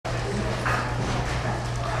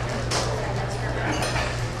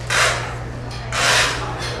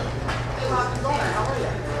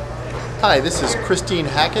Hi, this is Christine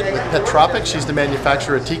Hackett with Petropics. She's the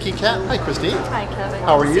manufacturer of Tiki Cat. Hi, Christine. Hi, Kevin.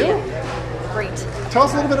 How are you? Great. Tell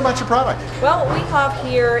us a little bit about your product. Well, what we have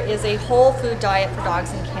here is a whole food diet for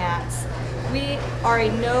dogs and cats. We are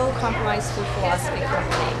a no compromise food philosophy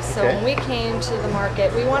company. So when we came to the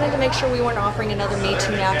market, we wanted to make sure we weren't offering another Me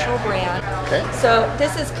Too Natural brand. So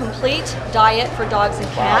this is complete diet for dogs and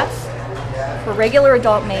cats for regular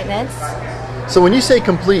adult maintenance. So when you say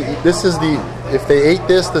complete, this is if they ate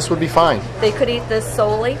this, this would be fine. They could eat this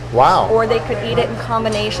solely. Wow. Or they could eat it in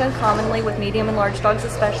combination, commonly with medium and large dogs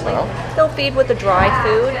especially. Wow. They'll feed with the dry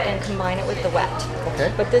food and combine it with the wet.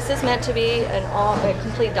 Okay. But this is meant to be a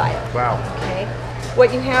complete diet. Wow. Okay.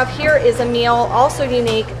 What you have here is a meal also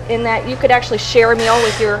unique in that you could actually share a meal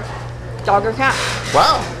with your dog or cat.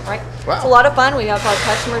 Wow. Right? Wow. It's a lot of fun. We have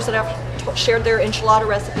customers that have shared their enchilada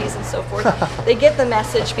recipes and so forth. They get the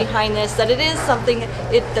message behind this that it is something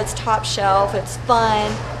that's top shelf, it's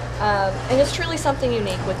fun, and it's truly something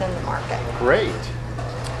unique within the market. Great.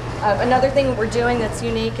 Another thing we're doing that's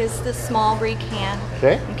unique is this small breed can.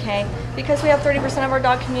 Okay. Because we have 30% of our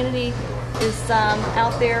dog community is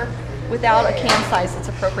out there without a can size that's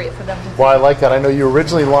appropriate for them. Well, I like that. I know you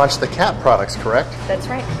originally launched the cat products, correct? That's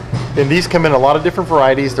right. And these come in a lot of different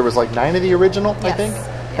varieties. There was like 9 of the original, I think?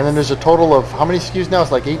 And then there's a total of, how many SKUs now? It's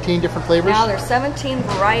like 18 different flavors? Now there's 17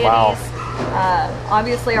 varieties. Wow.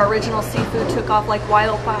 Obviously our original seafood took off like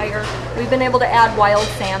wildfire. We've been able to add wild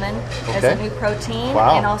salmon as a new protein.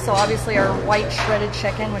 Wow. And also obviously our white shredded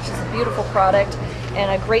chicken, which is a beautiful product and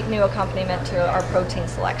a great new accompaniment to our protein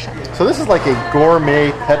selection. So this is like a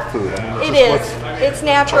gourmet pet food. I mean, it is. It's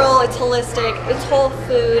natural, it's holistic, it's whole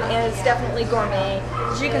food, and it's definitely gourmet.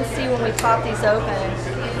 As you can see when we pop these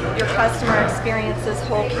open, your customer experiences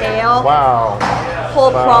whole kale,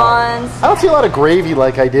 whole prawns. I don't see a lot of gravy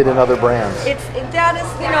like I did in other brands. That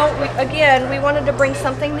is, you know, again, we wanted to bring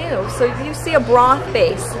something new. So you see a broth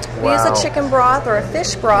base. We use a chicken broth or a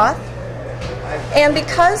fish broth. And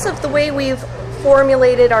because of the way we've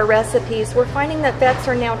formulated our recipes, we're finding that vets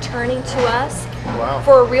are now turning to us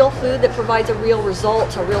for a real food that provides a real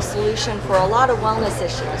result, a real solution for a lot of wellness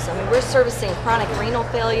issues. I mean, we're servicing chronic renal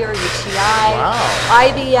failure, UTI,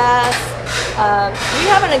 IBS. We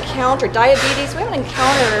haven't encountered diabetes. We haven't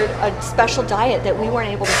encountered a special diet that we weren't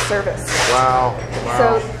able to service. Wow.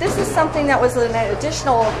 So this is something that was an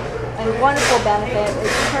additional and wonderful benefit.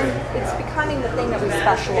 It's becoming the thing that we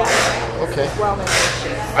specialize in. Okay. Wellness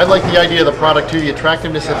issues. I like the idea of the product too, the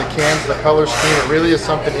attractiveness of the cans, the color scheme. It really is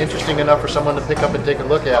something interesting enough for someone to pick up and take a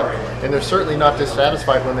look at. And they're certainly not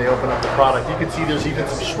dissatisfied when they open up the product. You can see there's even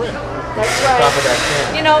some shrimp on top of that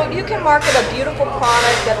can. You know, you can market a beautiful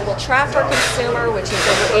product that will attract our consumer, which is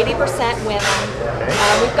over 80% women.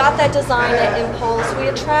 We've got that design at Impulse. We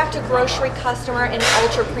attract a grocery customer and an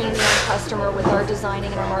ultra premium customer with our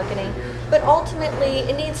designing and our marketing. But ultimately,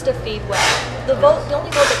 it needs to feed well. The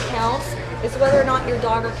only vote that counts is whether or not your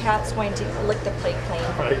dog or cat's going to lick the plate clean.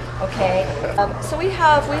 Okay. So we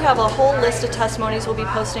have a whole list of testimonies we'll be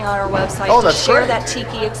posting on our website to share that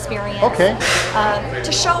Tiki experience.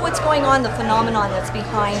 To show what's going on, the phenomenon that's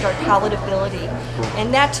behind our palatability,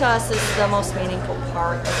 and that to us is the most meaningful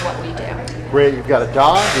part of what we do. Great. You've got a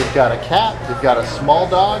dog, you've got a cat, you've got a small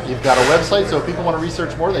dog, you've got a website. So if people want to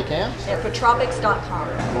research more, they can. At Petropics.com.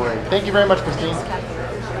 Great. Thank you very much, Christine.